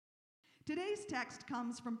Today's text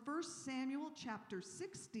comes from 1 Samuel chapter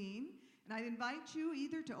 16, and I invite you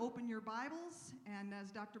either to open your Bibles, and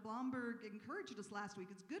as Dr. Blomberg encouraged us last week,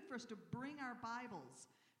 it's good for us to bring our Bibles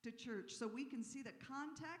to church so we can see the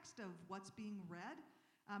context of what's being read.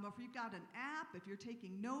 If you've got an app, if you're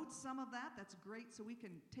taking notes, some of that's great, so we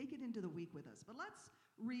can take it into the week with us. But let's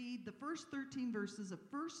read the first 13 verses of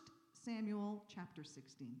 1 Samuel chapter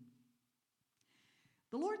 16.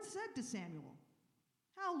 The Lord said to Samuel,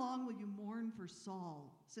 "How long will you mourn for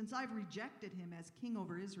Saul, since I've rejected him as king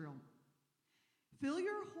over Israel? Fill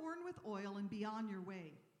your horn with oil and be on your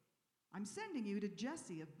way. I'm sending you to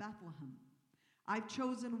Jesse of Bethlehem. I've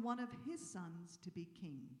chosen one of his sons to be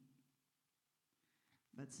king."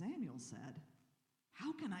 But Samuel said,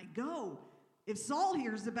 "How can I go? If Saul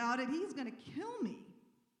hears about it, he's going to kill me."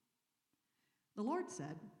 The Lord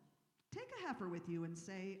said, "Take a heifer with you and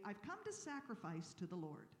say, 'I've come to sacrifice to the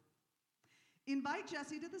Lord.' Invite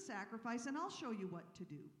Jesse to the sacrifice, and I'll show you what to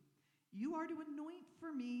do. You are to anoint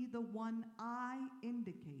for me the one I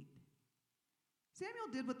indicate." Samuel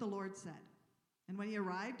did what the Lord said. And when he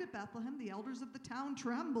arrived at Bethlehem, the elders of the town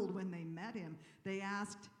trembled when they met him. They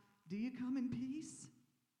asked, "Do you come in peace?"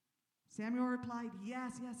 Samuel replied,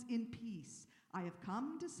 Yes, in peace. I have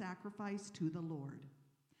come to sacrifice to the Lord.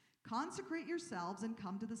 Consecrate yourselves and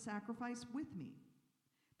come to the sacrifice with me."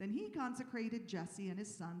 Then he consecrated Jesse and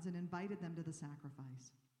his sons and invited them to the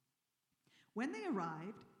sacrifice. When they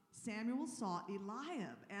arrived, Samuel saw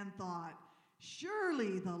Eliab and thought,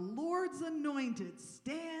 "Surely the Lord's anointed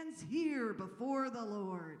stands here before the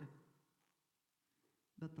Lord."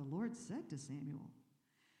 But the Lord said to Samuel,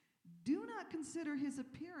 "Do not consider his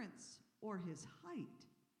appearance or his height,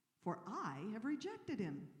 for I have rejected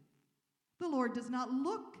him. The Lord does not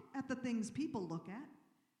look at the things people look at.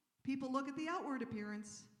 People look at the outward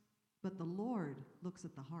appearance, but the Lord looks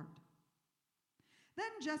at the heart."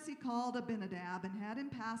 Then Jesse called Abinadab and had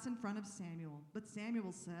him pass in front of Samuel. But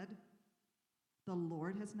Samuel said, "The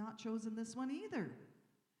Lord has not chosen this one either."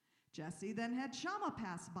 Jesse then had Shammah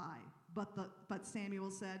pass by, but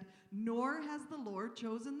Samuel said, "Nor has the Lord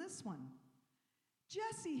chosen this one."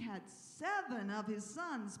 Jesse had 7 of his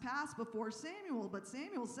sons pass before Samuel, but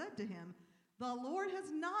Samuel said to him, "The Lord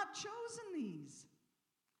has not chosen these."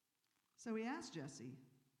 So he asked Jesse,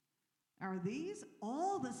 "Are these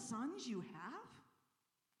all the sons you have?"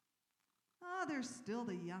 They're still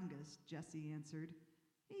the youngest," Jesse answered.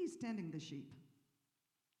 "He's tending the sheep."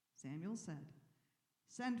 Samuel said,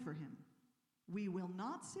 "Send for him. We will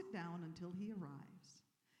not sit down until he arrives."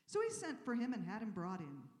 So he sent for him and had him brought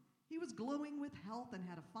in. He was glowing with health and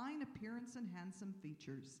had a fine appearance and handsome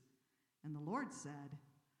features. And the Lord said,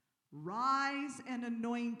 "Rise and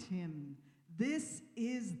anoint him. This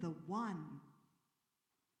is the one."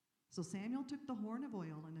 So Samuel took the horn of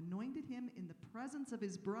oil and anointed him in the presence of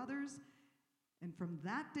his brothers. And from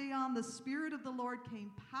that day on, the Spirit of the Lord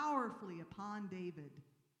came powerfully upon David.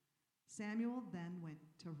 Samuel then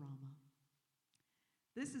went to Ramah.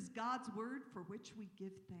 This is God's word for which we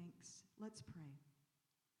give thanks. Let's pray.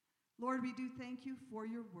 Lord, we do thank you for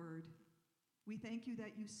your word. We thank you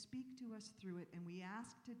that you speak to us through it, and we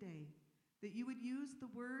ask today that you would use the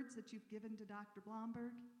words that you've given to Dr.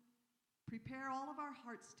 Blomberg. Prepare all of our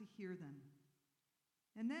hearts to hear them.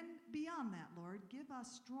 And then beyond that, Lord, give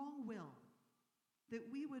us strong will that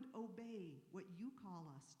we would obey what you call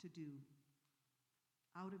us to do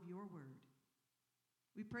out of your word.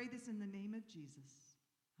 We pray this in the name of Jesus.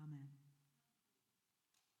 Amen.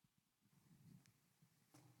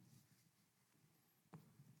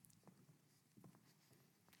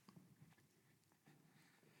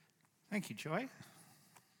 Thank you, Joy.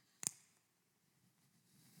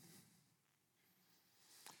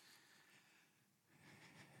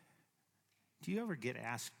 Do you ever get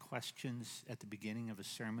asked questions at the beginning of a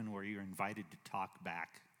sermon where you're invited to talk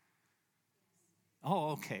back?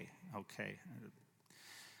 Oh, okay.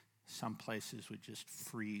 Some places would just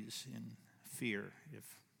freeze in fear.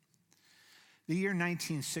 If the year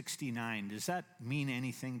 1969, does that mean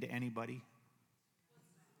anything to anybody?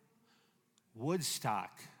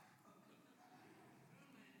 Woodstock.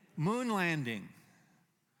 Moon landing.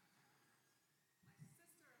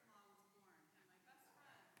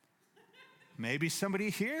 Maybe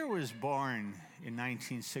somebody here was born in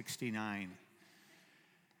 1969.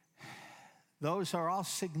 Those are all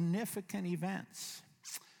significant events.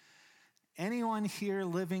 Anyone here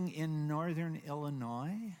living in northern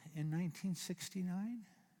Illinois in 1969?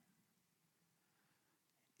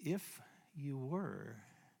 If you were,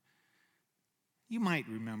 you might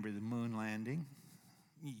remember the moon landing.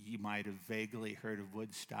 You might have vaguely heard of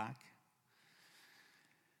Woodstock.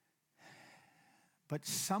 But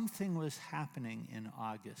something was happening in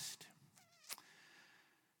August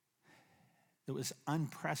that was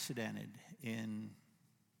unprecedented in,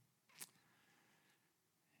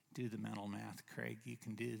 do the mental math, Craig, you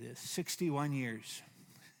can do this, 61 years.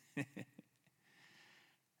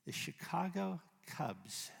 The Chicago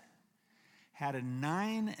Cubs had a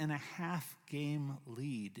 9.5 game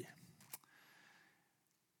lead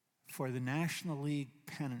for the National League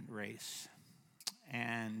pennant race,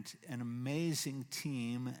 and an amazing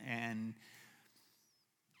team, and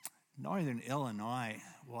Northern Illinois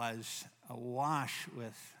was awash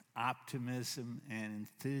with optimism and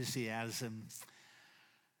enthusiasm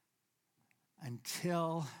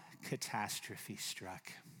until catastrophe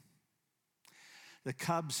struck. The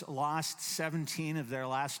Cubs lost 17 of their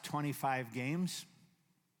last 25 games.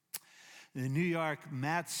 The New York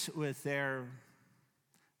Mets, with their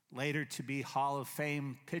later to be Hall of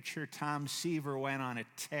Fame pitcher Tom Seaver, went on a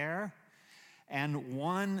tear and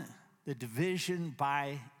won the division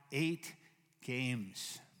by 8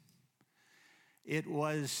 games. It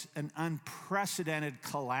was an unprecedented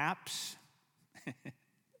collapse.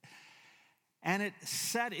 And it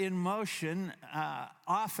set in motion,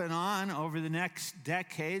 off and on over the next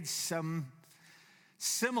decades, some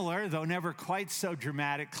similar, though never quite so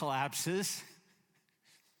dramatic, collapses.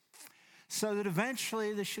 So that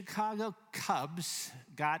eventually the Chicago Cubs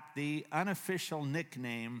got the unofficial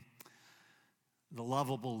nickname, the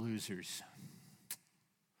Loveable Losers.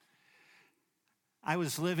 I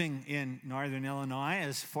was living in Northern Illinois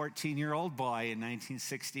as a 14-year-old boy in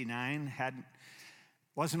 1969,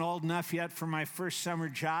 wasn't old enough yet for my first summer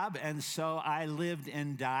job, and so I lived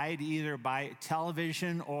and died either by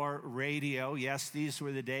television or radio. Yes, these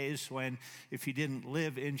were the days when if you didn't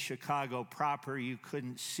live in Chicago proper, you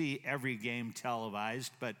couldn't see every game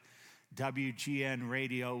televised, but WGN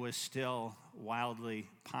radio was still wildly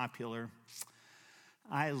popular.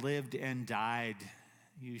 I lived and died,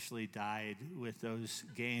 usually died with those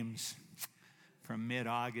games from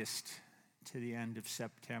mid-August to the end of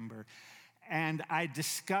September. And I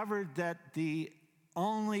discovered that the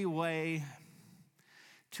only way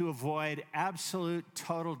to avoid absolute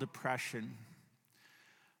total depression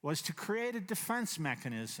was to create a defense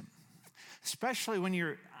mechanism, especially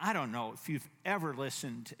when I don't know if you've ever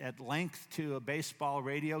listened at length to a baseball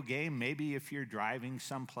radio game, maybe if you're driving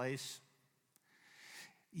someplace.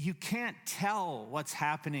 You can't tell what's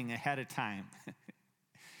happening ahead of time.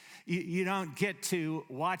 You don't get to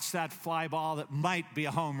watch that fly ball that might be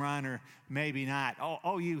a home run or maybe not.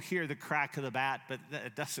 Oh, you hear the crack of the bat, but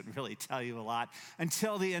it doesn't really tell you a lot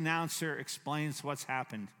until the announcer explains what's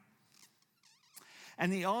happened.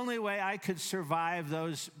 And the only way I could survive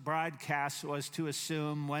those broadcasts was to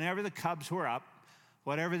assume whenever the Cubs were up,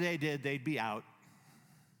 whatever they did, they'd be out.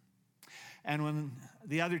 And when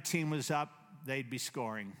the other team was up, they'd be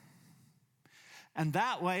scoring. And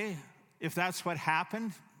that way, if that's what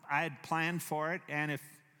happened, I had planned for it, and if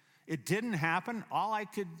it didn't happen, all I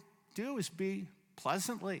could do was be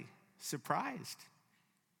pleasantly surprised.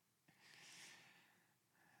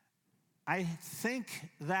 I think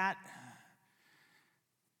that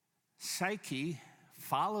psyche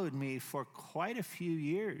followed me for quite a few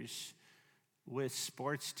years with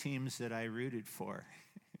sports teams that I rooted for.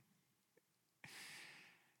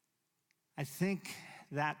 I think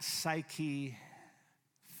that psyche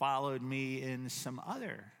followed me in some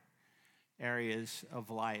other areas of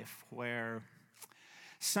life where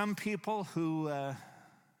some people who are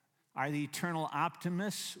the eternal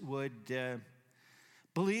optimists would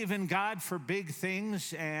believe in God for big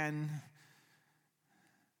things, and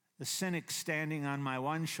the cynic standing on my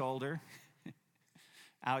one shoulder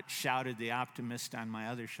outshouted the optimist on my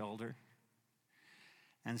other shoulder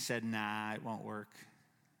and said, nah, it won't work.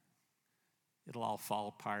 It'll all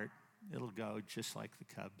fall apart. It'll go just like the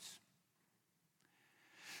Cubs.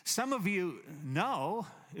 Some of you know,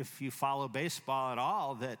 if you follow baseball at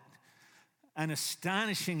all, that an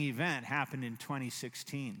astonishing event happened in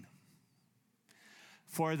 2016.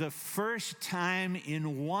 For the first time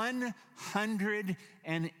in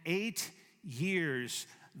 108 years,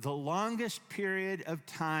 the longest period of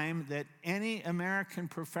time that any American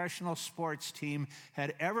professional sports team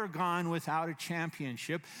had ever gone without a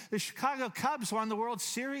championship, the Chicago Cubs won the World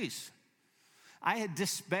Series. I had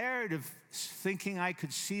despaired of thinking I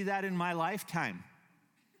could see that in my lifetime.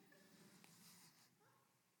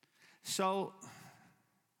 So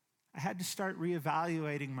I had to start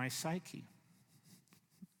reevaluating my psyche.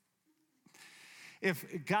 If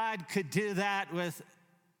God could do that with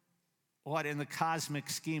what in the cosmic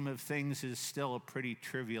scheme of things is still a pretty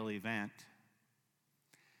trivial event,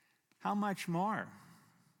 how much more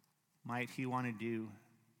might he want to do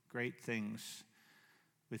great things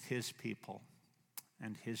with his people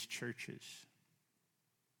and his churches?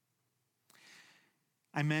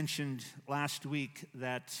 I mentioned last week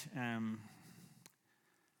that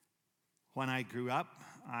when I grew up,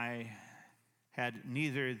 I had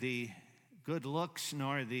neither the good looks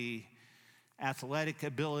nor the athletic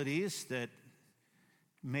abilities that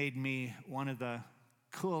made me one of the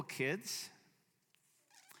cool kids.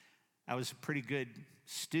 I was a pretty good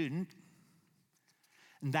student,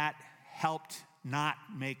 and that helped not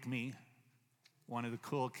make me one of the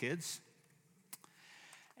cool kids.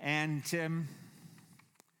 And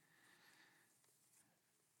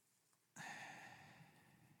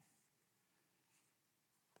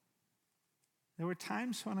there were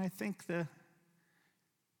times when I think the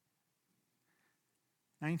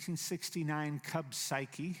 1969 Cubs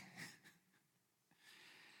psyche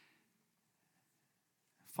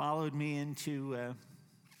followed me into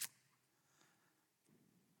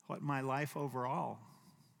what my life overall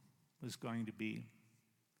was going to be.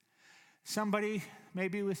 Somebody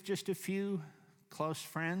maybe with just a few close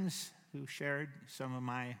friends who shared some of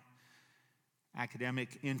my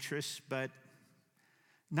academic interests, but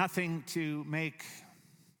nothing to make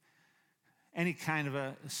any kind of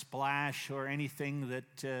a splash or anything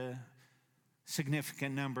that a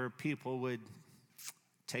significant number of people would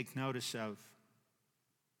take notice of.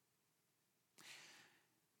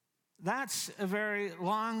 That's a very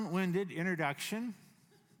long-winded introduction,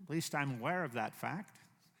 at least I'm aware of that fact,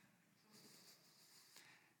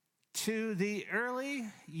 to the early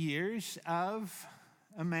years of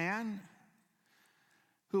a man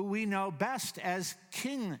who we know best as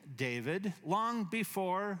King David, long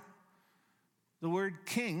before the word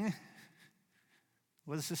king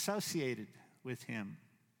was associated with him.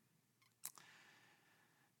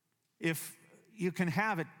 If you can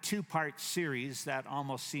have a two-part series, that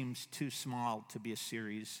almost seems too small to be a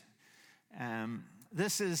series.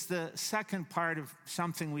 This is the second part of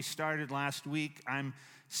something we started last week. I'm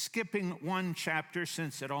skipping one chapter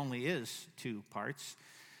since it only is 2 parts,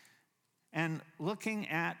 and looking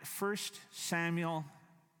at 1 Samuel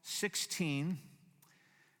 16,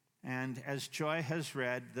 and as Joy has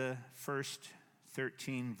read, the first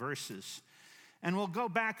 13 verses. And we'll go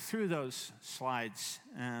back through those slides,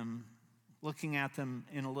 looking at them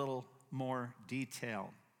in a little more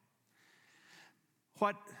detail.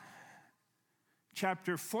 What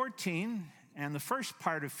chapter 14 and the first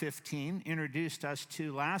part of 15 introduced us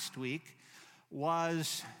to last week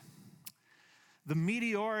was the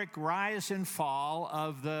meteoric rise and fall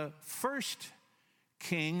of the first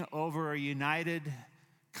king over a united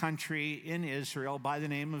country in Israel by the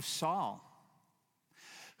name of Saul,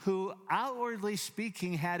 who outwardly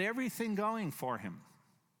speaking had everything going for him: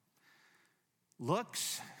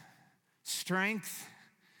 looks, strength,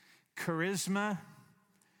 charisma,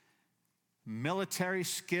 military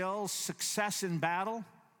skills, success in battle,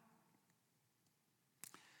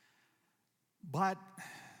 but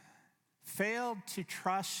failed to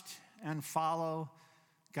trust and follow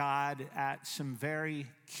God at some very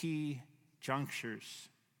key junctures,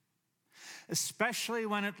 especially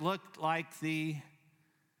when it looked like the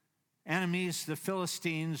enemies, the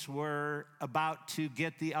Philistines, were about to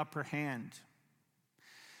get the upper hand.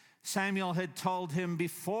 Samuel had told him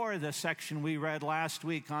before the section we read last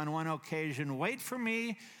week on one occasion, "Wait for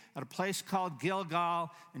me at a place called Gilgal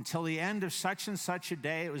until the end of such and such a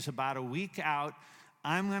day." It was about a week out.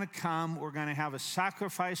 "I'm going to come. We're going to have a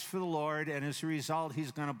sacrifice for the Lord, and as a result,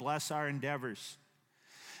 he's going to bless our endeavors."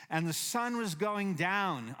 And the sun was going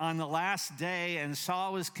down on the last day, and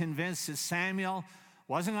Saul was convinced that Samuel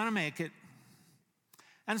wasn't going to make it.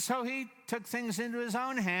 And so he took things into his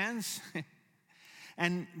own hands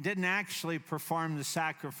and didn't actually perform the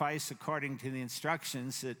sacrifice according to the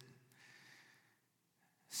instructions that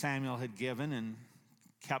Samuel had given, and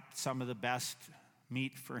kept some of the best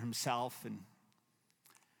meat for himself. And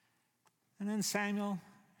then Samuel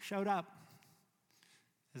showed up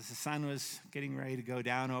as the sun was getting ready to go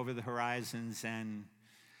down over the horizons, and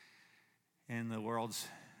in the world's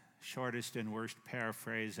shortest and worst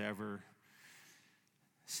paraphrase ever,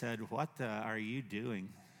 said, "What are you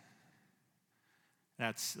doing?"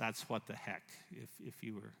 That's what the heck, if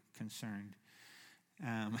you were concerned.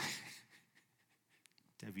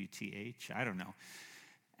 WTH, I don't know.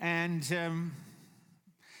 And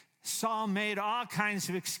Saul made all kinds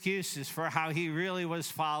of excuses for how he really was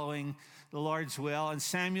following the Lord's will, and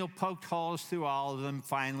Samuel poked holes through all of them.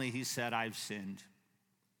 Finally, he said, "I've sinned."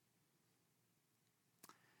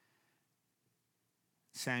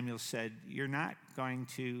 Samuel said, "You're not going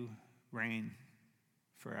to reign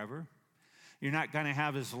forever. You're not going to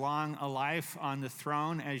have as long a life on the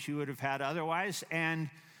throne as you would have had otherwise,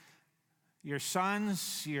 and your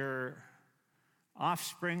sons, your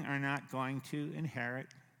offspring, are not going to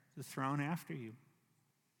inherit the throne after you.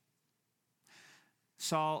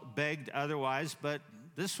 Saul begged otherwise, but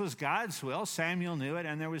this was God's will. Samuel knew it,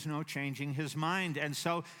 and there was no changing his mind. And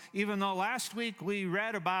so even though last week we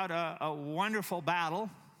read about a wonderful battle,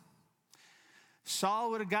 Saul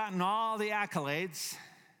would have gotten all the accolades,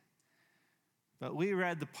 but we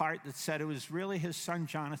read the part that said it was really his son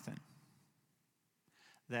Jonathan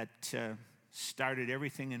that started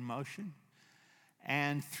everything in motion.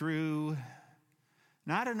 And through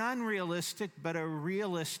not an unrealistic, but a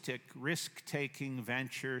realistic risk-taking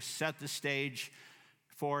venture, set the stage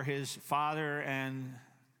for his father and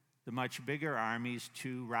the much bigger armies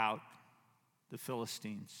to rout the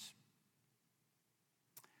Philistines.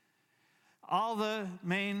 All the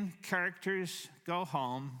main characters go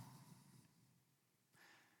home,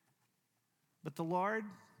 but the Lord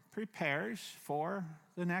prepares for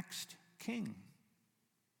the next king.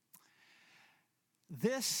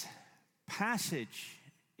 This passage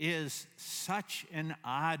is such an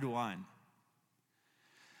odd one.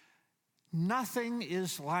 Nothing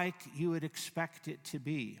is like you would expect it to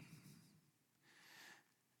be.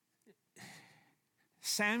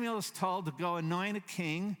 Samuel is told to go anoint a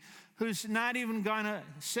king who's not even going to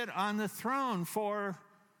sit on the throne for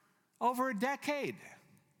over a decade.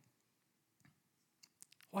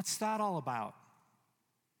 What's that all about?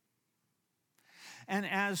 And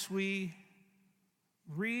as we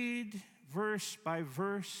read verse by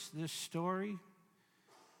verse this story,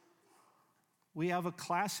 we have a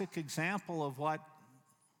classic example of what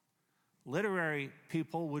literary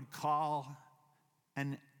people would call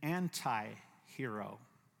an anti-hero.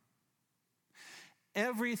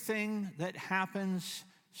 Everything that happens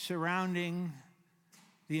surrounding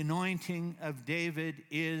the anointing of David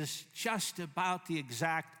is just about the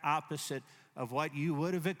exact opposite of what you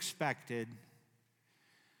would have expected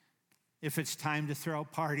if it's time to throw a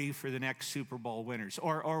party for the next Super Bowl winners,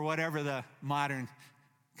 or whatever the modern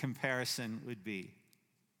comparison would be.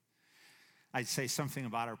 I'd say something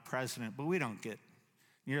about our president, but we don't get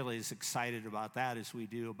nearly as excited about that as we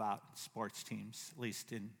do about sports teams, at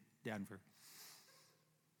least in Denver.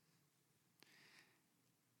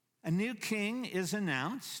 A new king is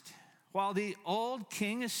announced while the old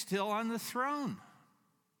king is still on the throne.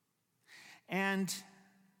 And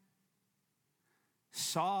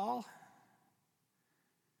Saul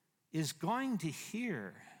is going to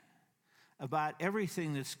hear about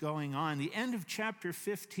everything that's going on. The end of chapter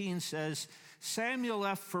 15 says, Samuel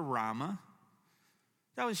left for Ramah.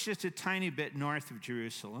 That was just a tiny bit north of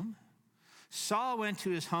Jerusalem. Saul went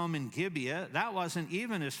to his home in Gibeah. That wasn't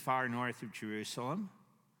even as far north of Jerusalem.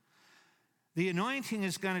 The anointing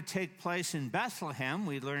is going to take place in Bethlehem,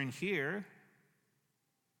 we learn here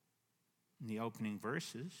in the opening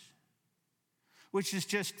verses, which is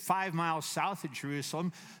just 5 miles south of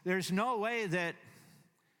Jerusalem. There's no way that,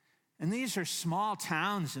 and these are small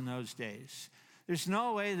towns in those days, there's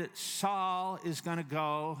no way that Saul is going to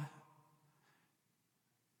go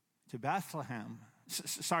to Bethlehem.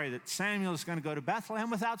 That Samuel is going to go to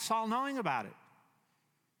Bethlehem without Saul knowing about it.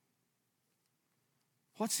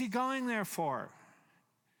 What's he going there for?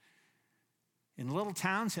 In little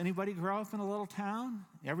towns, anybody grow up in a little town?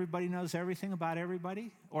 Everybody knows everything about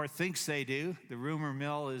everybody, or thinks they do. The rumor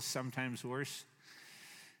mill is sometimes worse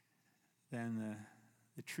than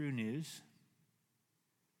the true news.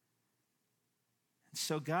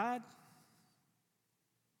 So God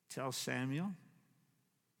tells Samuel,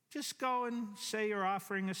 just go and say you're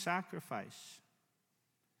offering a sacrifice.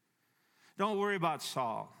 Don't worry about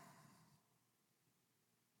Saul.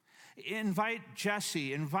 Invite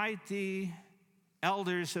Jesse, invite the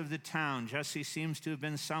elders of the town. Jesse seems to have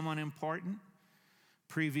been someone important.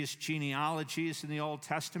 Previous genealogies in the Old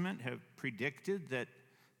Testament have predicted that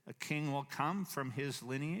a king will come from his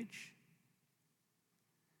lineage.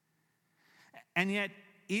 And yet,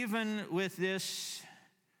 even with this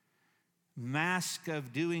mask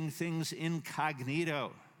of doing things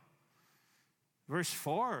incognito, verse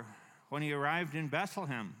 4, when he arrived in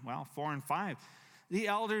Bethlehem, 4 and 5, the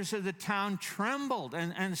elders of the town trembled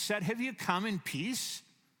and said, have you come in peace?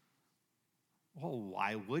 Well,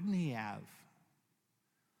 why wouldn't he have?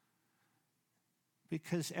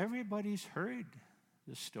 Because everybody's heard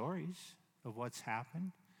the stories of what's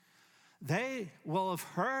happened. They will have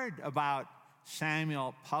heard about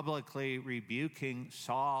Samuel publicly rebuking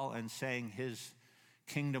Saul and saying his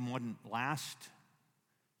kingdom wouldn't last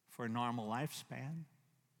for a normal lifespan.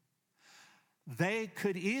 They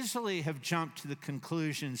could easily have jumped to the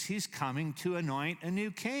conclusions he's coming to anoint a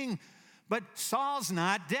new king. But Saul's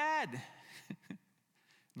not dead.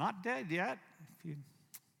 Not dead yet, if you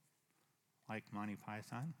like Monty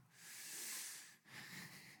Python.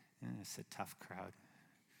 It's a tough crowd.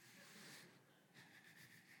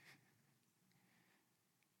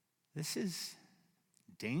 This is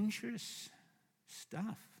dangerous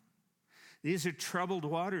stuff. These are troubled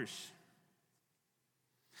waters.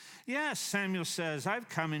 Yes, Samuel says, I've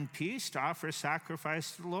come in peace to offer a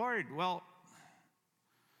sacrifice to the Lord. Well,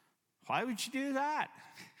 why would you do that?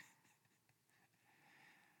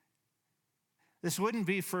 This wouldn't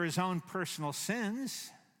be for his own personal sins.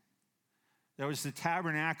 There was the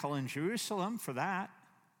tabernacle in Jerusalem for that.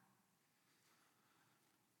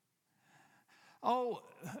 Oh,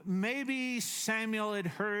 maybe Samuel had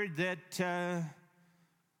heard that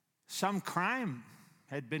some crime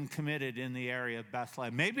had been committed in the area of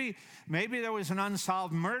Bethlehem. Maybe there was an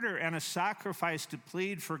unsolved murder and a sacrifice to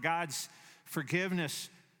plead for God's forgiveness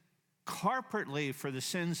corporately for the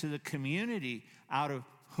sins of the community out of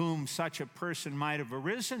whom such a person might have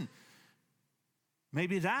arisen.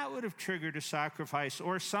 Maybe that would have triggered a sacrifice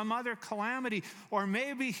or some other calamity. Or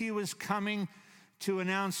maybe he was coming to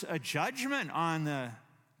announce a judgment on the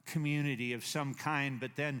community of some kind,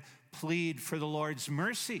 but then plead for the Lord's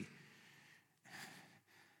mercy.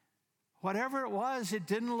 Whatever it was, it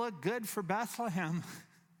didn't look good for Bethlehem.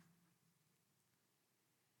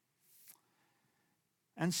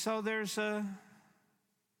 And so there's a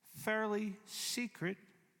fairly secret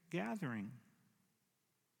gathering.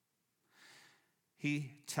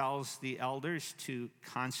 He tells the elders to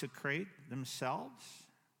consecrate themselves.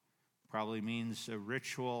 Probably means a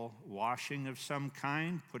ritual washing of some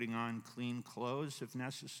kind, putting on clean clothes if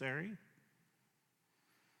necessary,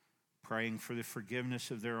 praying for the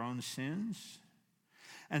forgiveness of their own sins.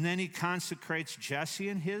 And then he consecrates Jesse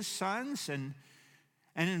and his sons and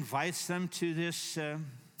invites them to this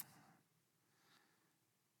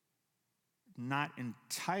not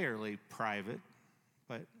entirely private,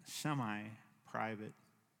 but semi-private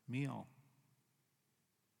meal.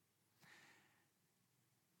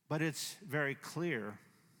 But it's very clear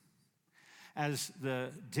as the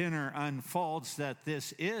dinner unfolds that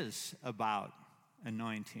this is about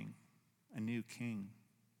anointing a new king.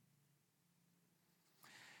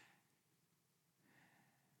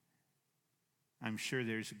 I'm sure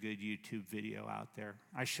there's a good YouTube video out there.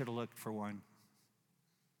 I should have looked for one.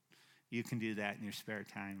 You can do that in your spare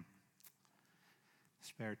time.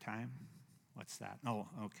 Spare time? What's that? Oh,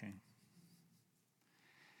 okay.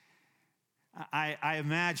 I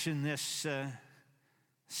imagine this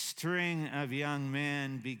string of young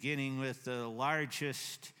men beginning with the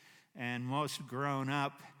largest and most grown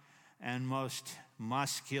up and most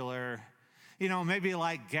muscular, maybe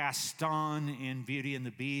like Gaston in Beauty and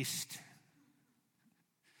the Beast.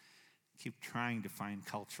 Keep trying to find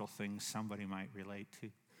cultural things somebody might relate to.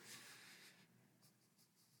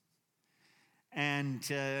 And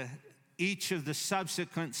each of the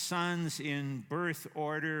subsequent sons in birth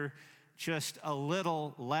order, just a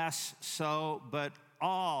little less so, but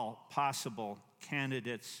all possible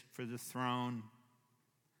candidates for the throne.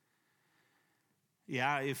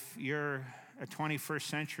 Yeah, if you're a 21st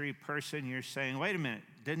century person, you're saying, wait a minute,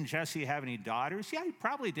 didn't Jesse have any daughters? Yeah, he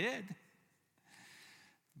probably did.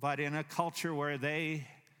 But in a culture where they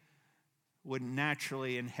would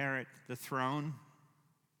naturally inherit the throne,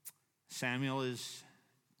 Samuel is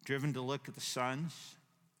driven to look at the sons.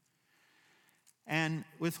 And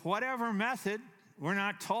with whatever method, we're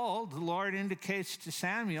not told, the Lord indicates to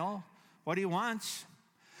Samuel what he wants.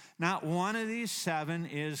 Not one of these 7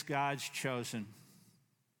 is God's chosen.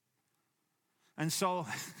 And so,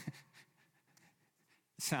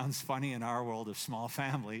 it sounds funny in our world of small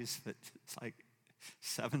families, but it's like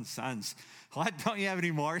 7 sons. What, don't you have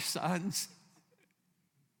any more sons?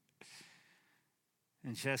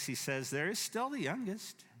 And Jesse says, there is still the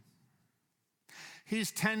youngest. He's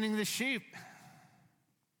tending the sheep.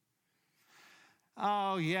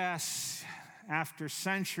 Oh, yes, after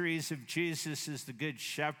centuries of Jesus as the Good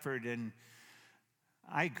Shepherd, and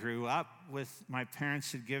I grew up with, my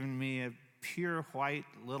parents had given me a pure white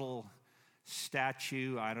little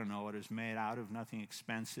statue. I don't know what it was made out of, nothing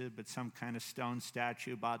expensive, but some kind of stone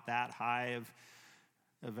statue about that high of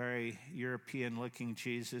a very European-looking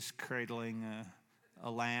Jesus cradling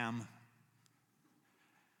a lamb.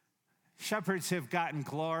 Shepherds have gotten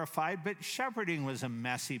glorified, but shepherding was a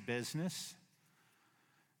messy business.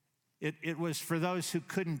 It was for those who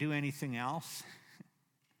couldn't do anything else.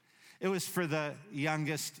 It was for the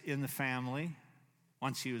youngest in the family,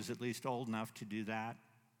 once he was at least old enough to do that.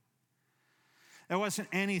 There wasn't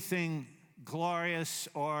anything glorious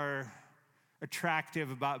or attractive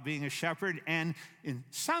about being a shepherd, and in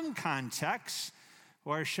some contexts,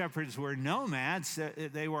 where shepherds were nomads,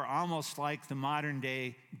 they were almost like the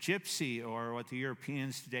modern-day gypsy, or what the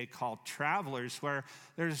Europeans today call travelers, where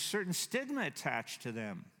there's a certain stigma attached to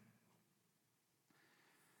them.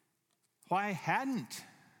 Why hadn't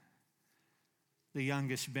the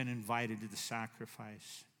youngest been invited to the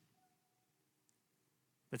sacrifice.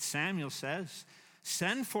 But Samuel says,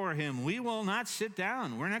 send for him. We will not sit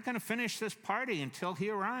down. We're not going to finish this party until he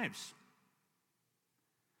arrives.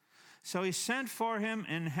 So he sent for him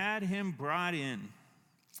and had him brought in.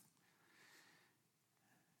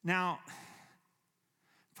 Now,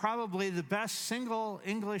 probably the best single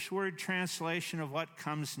English word translation of what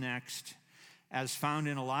comes next, as found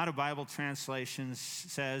in a lot of Bible translations,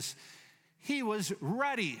 says, he was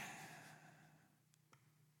ruddy.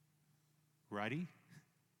 Ruddy?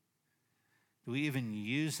 Do we even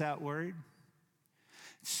use that word?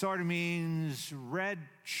 It sort of means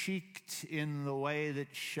red-cheeked in the way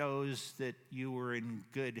that shows that you were in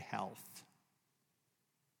good health.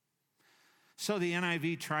 So the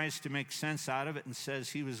NIV tries to make sense out of it and says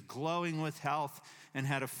he was glowing with health and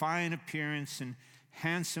had a fine appearance and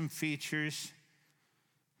handsome features.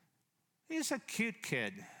 He's a cute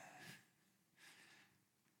kid.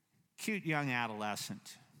 Cute young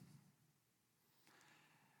adolescent.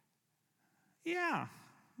 Yeah,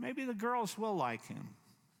 maybe the girls will like him.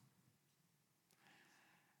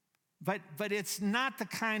 But it's not the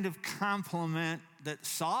kind of compliment that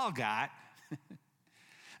Saul got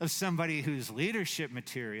of somebody who's leadership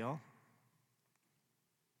material.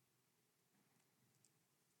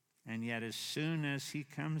 And yet as soon as he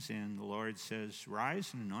comes in, the Lord says,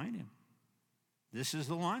 rise and anoint him. This is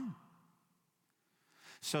the one.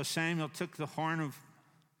 So Samuel took the horn of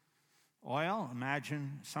oil.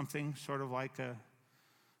 Imagine something sort of like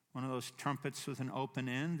one of those trumpets with an open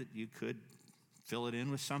end that you could fill it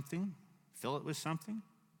with something.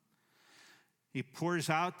 He pours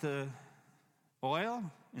out the oil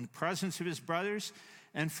in the presence of his brothers,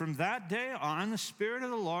 and from that day on, the Spirit of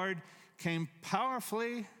the Lord came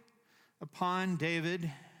powerfully upon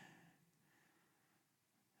David.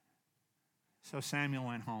 So Samuel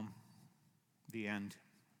went home. The end.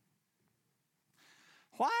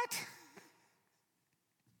 What?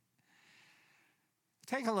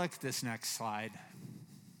 Take a look at this next slide.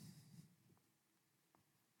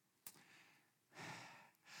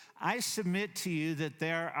 I submit to you that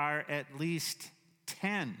there are at least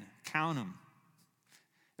 10, count them.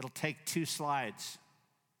 It'll take 2 slides,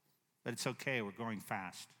 but it's okay, we're going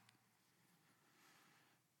fast.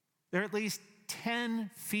 There are at least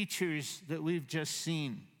 10 features that we've just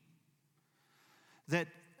seen that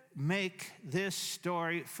make this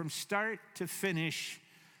story from start to finish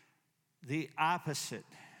the opposite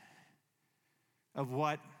of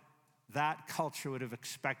what that culture would have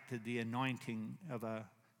expected the anointing of a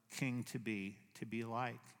king to be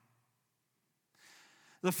like.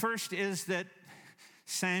 The first is that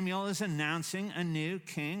Samuel is announcing a new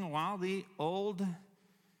king while the old,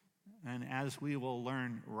 and as we will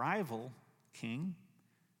learn, rival king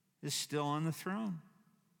is still on the throne.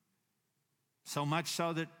 So much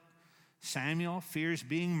so that Samuel fears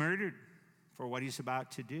being murdered for what he's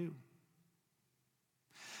about to do.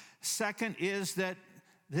 Second is that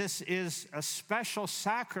this is a special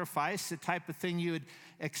sacrifice, the type of thing you would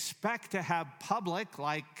expect to have public,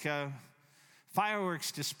 like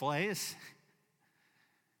fireworks displays.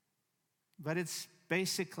 But it's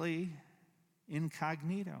basically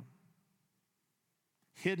incognito,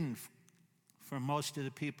 hidden from most of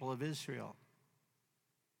the people of Israel.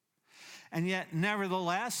 And yet,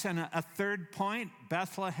 nevertheless, and a third point,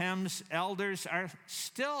 Bethlehem's elders are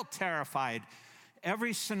still terrified.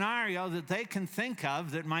 Every scenario that they can think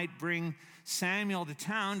of that might bring Samuel to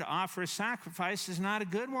town to offer a sacrifice is not a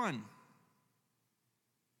good one.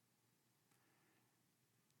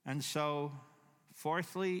 And so,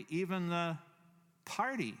 fourthly, even the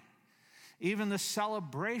party, even the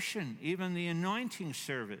celebration, even the anointing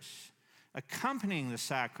service accompanying the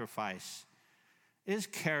sacrifice is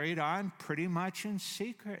carried on pretty much in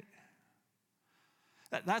secret.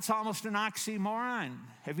 That's almost an oxymoron.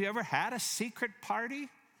 Have you ever had a secret party?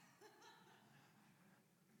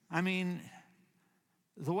 I mean,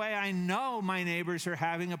 the way I know my neighbors are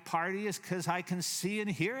having a party is because I can see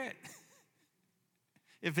and hear it.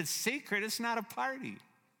 If it's secret, it's not a party,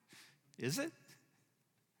 is it?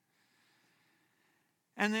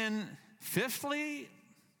 And then fifthly,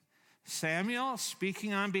 Samuel,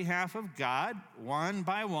 speaking on behalf of God, one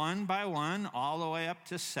by one, all the way up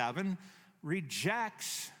to 7,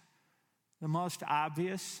 rejects the most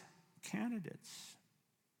obvious candidates.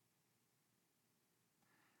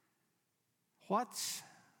 What's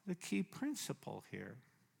the key principle here?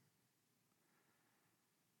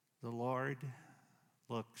 The Lord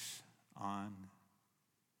looks on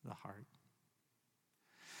the heart.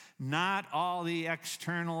 Not all the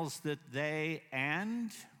externals that they and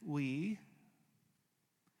we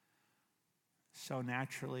so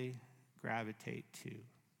naturally gravitate to.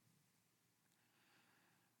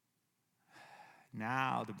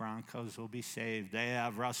 Now the Broncos will be saved. They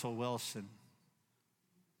have Russell Wilson.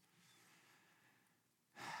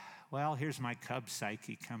 Well, here's my Cub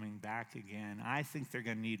psyche coming back again. I think they're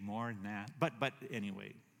going to need more than that. But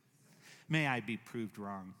anyway, may I be proved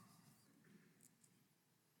wrong.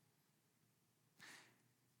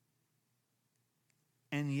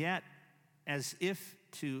 And yet, as if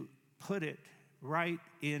to put it right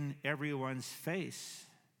in everyone's face,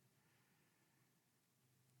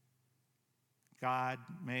 God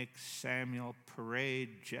makes Samuel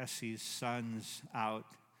parade Jesse's sons out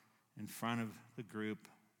in front of the group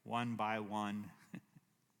one by one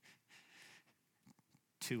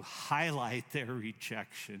to highlight their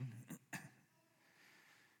rejection.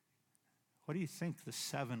 What do you think the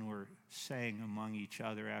seven were saying among each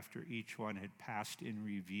other after each one had passed in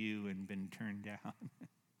review and been turned down?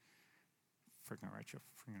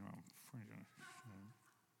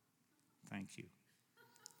 Thank you.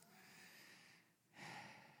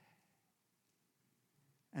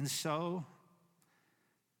 And so,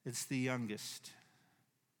 it's the youngest,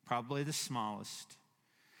 probably the smallest,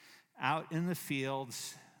 out in the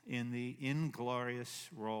fields in the inglorious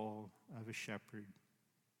role of a shepherd.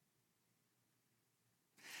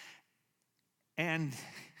 And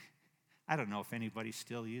I don't know if anybody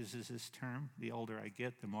still uses this term. The older I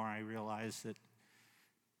get, the more I realize that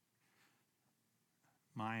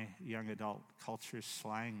my young adult culture's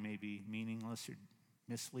slang may be meaningless or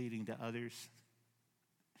misleading to others.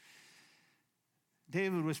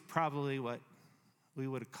 David was probably what we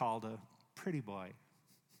would have called a pretty boy.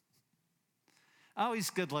 Oh, he's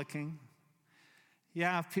good looking.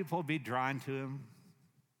 Yeah, people will be drawn to him.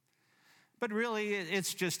 But really,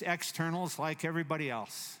 it's just externals like everybody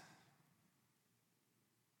else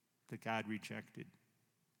that God rejected.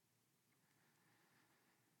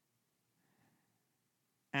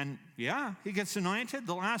 And yeah, he gets anointed,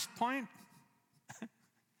 the last point.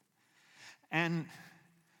 And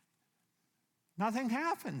nothing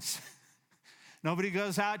happens. Nobody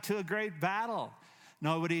goes out to a great battle.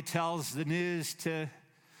 Nobody tells the news to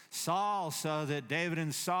Saul so that David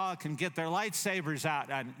and Saul can get their lightsabers out.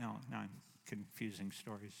 No, I'm confusing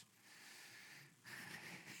stories.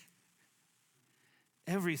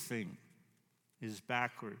 Everything is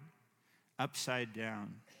backward, upside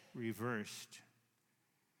down, reversed.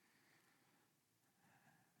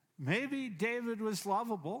 Maybe David was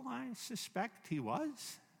lovable. I suspect he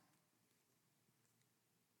was.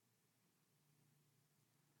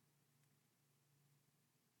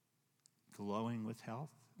 Glowing with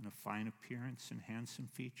health and a fine appearance and handsome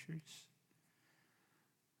features.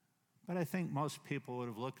 But I think most people would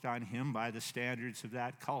have looked on him by the standards of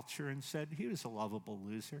that culture and said he was a lovable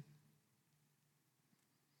loser.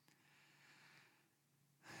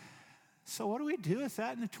 So what do we do with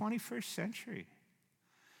that in the 21st century?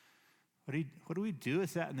 What do we do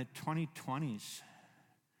with that in the 2020s?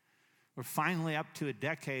 We're finally up to a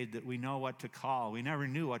decade that we know what to call. We never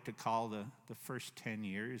knew what to call the first 10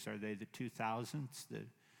 years. Are they the 2000s?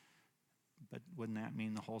 But wouldn't that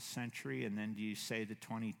mean the whole century? And then do you say the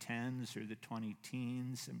 2010s or the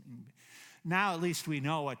 20-teens? I mean, now at least we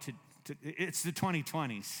know what to it's the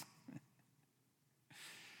 2020s.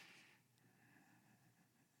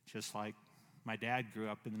 Just like my dad grew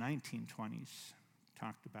up in the 1920s,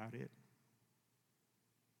 talked about it.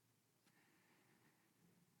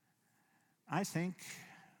 I think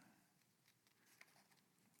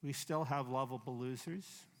we still have lovable losers.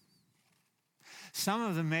 Some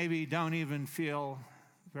of them maybe don't even feel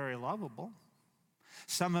very lovable.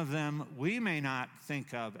 Some of them we may not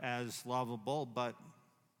think of as lovable, but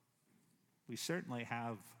we certainly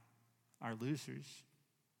have our losers.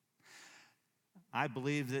 I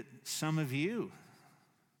believe that some of you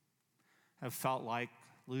have felt like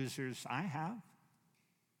losers. I have.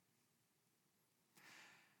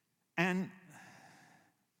 And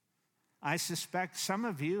I suspect some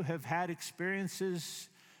of you have had experiences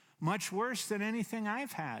much worse than anything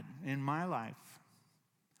I've had in my life.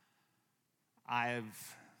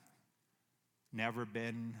 I've never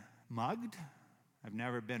been mugged. I've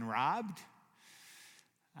never been robbed.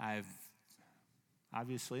 I've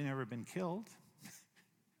obviously never been killed.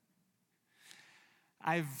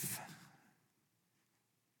 I've,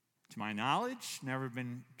 to my knowledge, never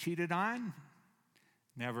been cheated on,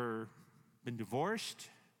 never been divorced,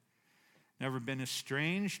 never been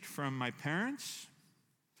estranged from my parents,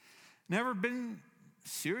 never been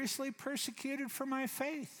seriously persecuted for my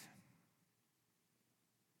faith,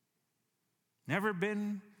 never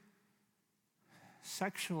been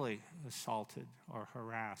sexually assaulted or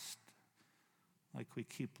harassed like we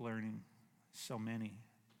keep learning so many.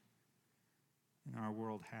 in our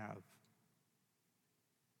world have.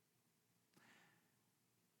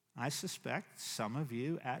 I suspect some of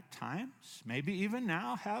you at times, maybe even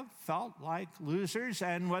now, have felt like losers,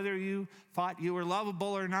 and whether you thought you were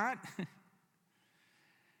lovable or not,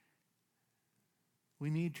 we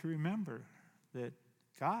need to remember that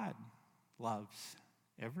God loves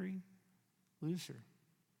every loser.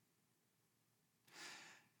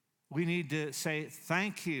 We need to say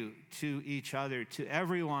thank you to each other, to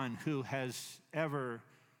everyone who has ever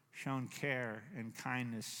shown care and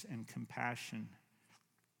kindness and compassion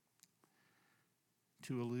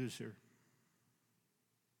to a loser.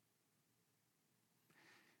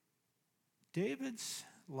 David's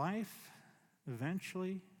life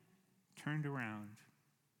eventually turned around.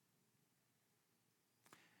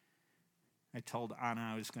 I told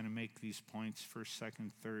Anna I was going to make these points first,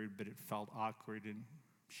 second, third, but it felt awkward, and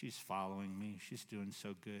she's following me. She's doing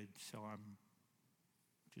so good, so I'm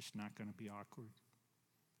just not going to be awkward.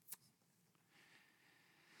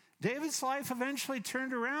 David's life eventually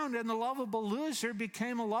turned around, and the lovable loser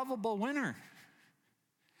became a lovable winner.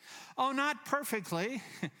 Oh, not perfectly.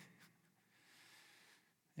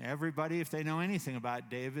 Everybody, if they know anything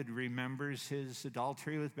about David, remembers his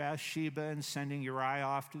adultery with Bathsheba and sending Uriah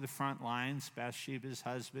off to the front lines, Bathsheba's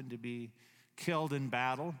husband, to be killed in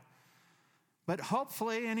battle. But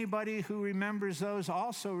hopefully anybody who remembers those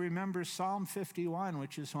also remembers Psalm 51,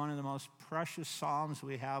 which is one of the most precious psalms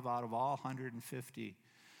we have out of all 150.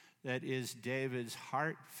 That is David's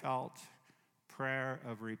heartfelt prayer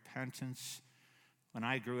of repentance. When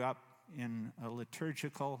I grew up in a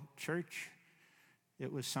liturgical church,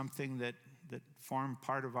 it was something that formed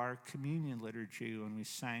part of our communion liturgy when we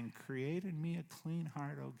sang, "Create in me a clean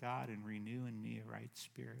heart, O God, and renew in me a right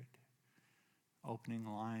spirit." Opening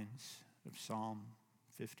lines of Psalm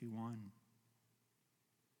 51.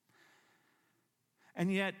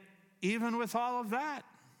 And yet, even with all of that,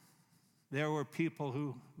 there were people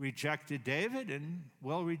who rejected David and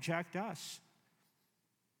will reject us.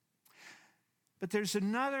 But there's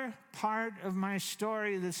another part of my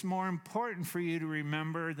story that's more important for you to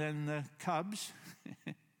remember than the Cubs.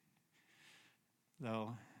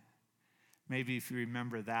 Though, maybe if you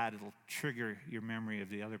remember that, it'll trigger your memory of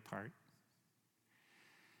the other part.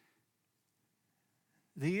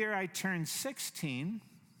 The year I turned 16,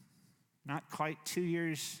 not quite 2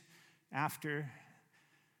 years after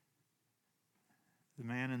the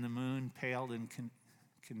man in the moon paled in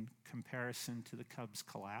comparison to the Cubs'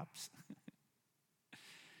 collapse,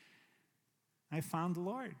 I found the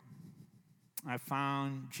Lord. I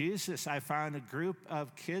found Jesus. I found a group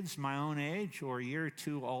of kids my own age or a year or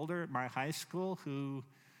two older at my high school who,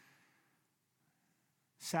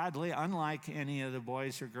 sadly, unlike any of the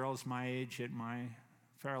boys or girls my age at my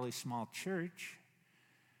fairly small church,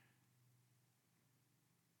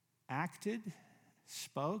 acted,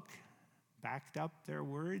 spoke, backed up their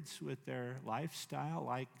words with their lifestyle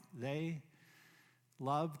like they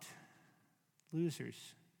loved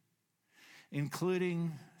losers,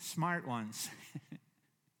 including smart ones.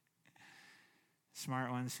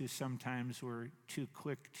 Smart ones who sometimes were too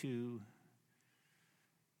quick to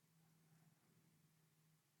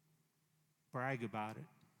brag about it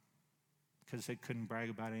because they couldn't brag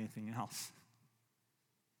about anything else.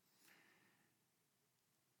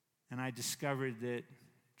 And I discovered that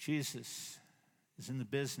Jesus is in the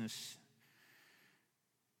business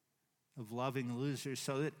of loving losers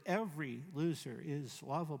so that every loser is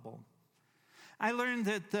lovable. I learned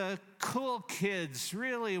that the cool kids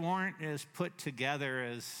really weren't as put together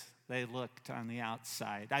as they looked on the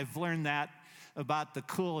outside. I've learned that about the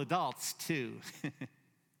cool adults too.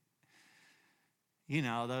 You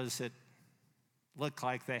know, those that look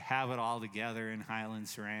like they have it all together in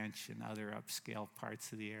Highlands Ranch and other upscale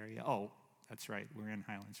parts of the area. Oh, that's right, we're in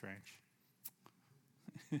Highlands Ranch.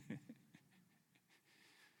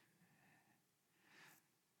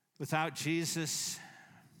 Without Jesus,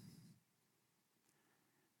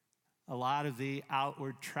 a lot of the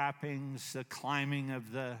outward trappings, the climbing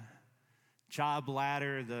of the job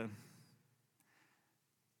ladder, the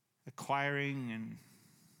acquiring and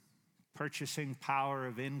purchasing power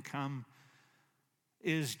of income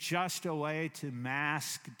is just a way to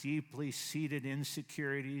mask deeply seated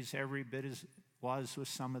insecurities, every bit as it was with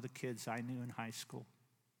some of the kids I knew in high school.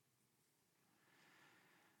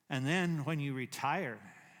 And then when you retire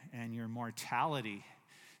and your mortality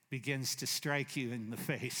begins to strike you in the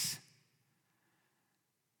face,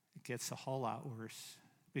 it gets a whole lot worse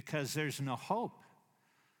because there's no hope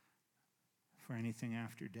for anything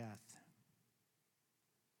after death.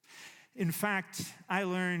 In fact, I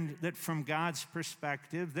learned that from God's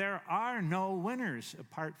perspective, there are no winners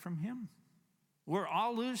apart from Him. We're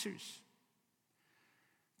all losers.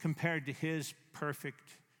 compared to his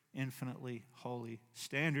perfect, infinitely holy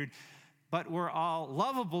standard. But we're all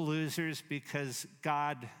lovable losers because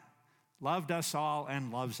God loved us all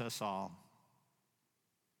and loves us all.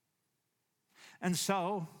 And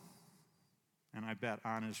so, and I bet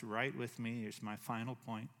Anna's right with me, here's my final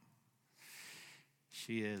point.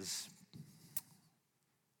 She is,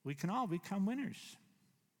 we can all become winners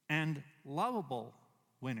and lovable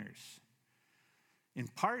winners. In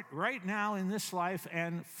part right now in this life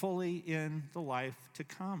and fully in the life to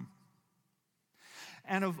come.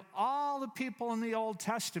 And of all the people in the Old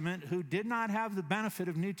Testament who did not have the benefit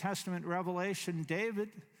of New Testament revelation, David,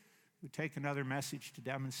 who take another message to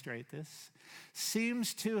demonstrate this,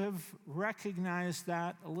 seems to have recognized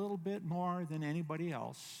that a little bit more than anybody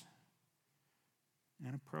else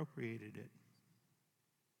and appropriated it,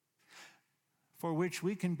 for which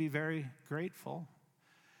we can be very grateful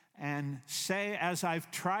and say, as I've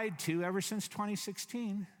tried to ever since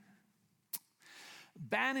 2016,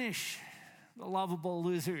 banish the lovable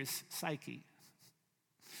losers psyche.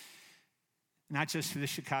 Not just for the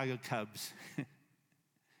Chicago Cubs.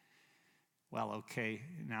 Well, okay,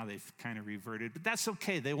 now they've kind of reverted, but that's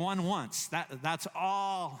okay. They won once. That's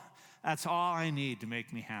all I need to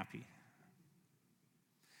make me happy.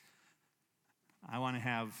 I want to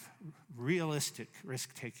have realistic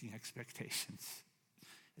risk-taking expectations.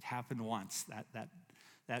 It happened once.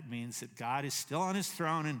 That means that God is still on his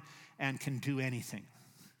throne and can do anything.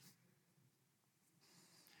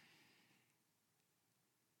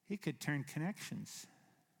 He could turn connections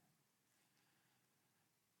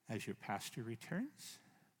as your pastor returns,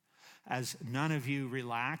 as none of you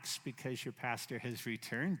relax because your pastor has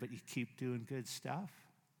returned, but you keep doing good stuff.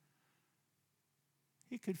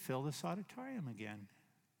 He could fill this auditorium again.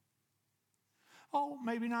 Oh,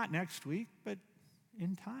 maybe not next week, but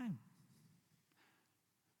in time.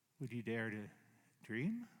 Would you dare to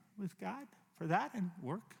dream with God for that and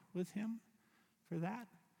work with him for that?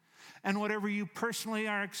 And whatever you personally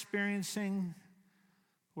are experiencing,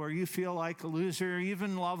 where you feel like a loser,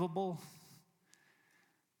 even lovable,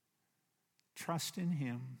 trust in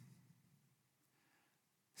him.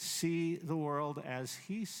 See the world as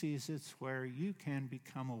he sees it, where you can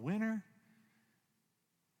become a winner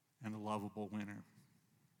and a lovable winner.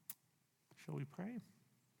 Shall we pray?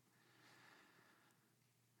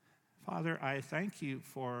 Father, I thank you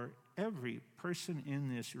for every person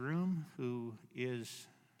in this room who is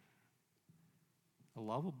a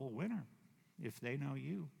lovable winner if they know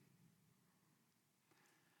you.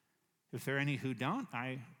 If there are any who don't,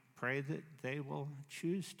 I pray that they will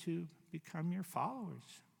choose to become your followers.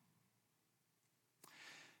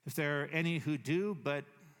 If there are any who do but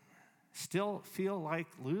still feel like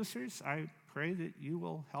losers, I pray that you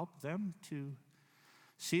will help them to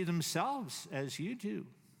see themselves as you do,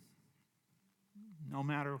 no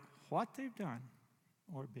matter what they've done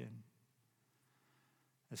or been,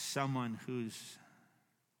 as someone whose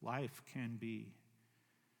life can be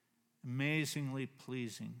amazingly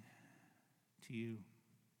pleasing to you.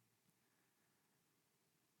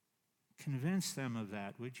 Convince them of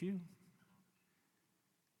that, would you?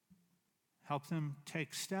 Help them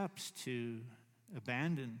take steps to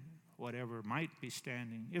abandon whatever might be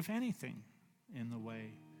standing, if anything, in the way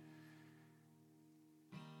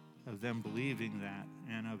of them believing that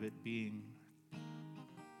and of it being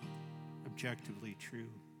objectively true.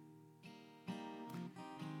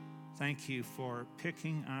 Thank you for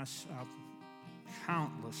picking us up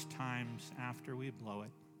countless times after we blow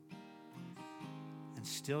it and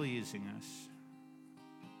still using us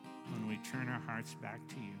when we turn our hearts back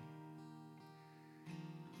to you,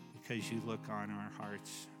 because you look on our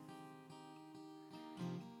hearts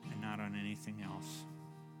and not on anything else.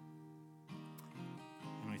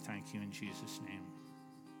 And we thank you in Jesus' name.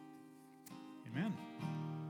 Amen.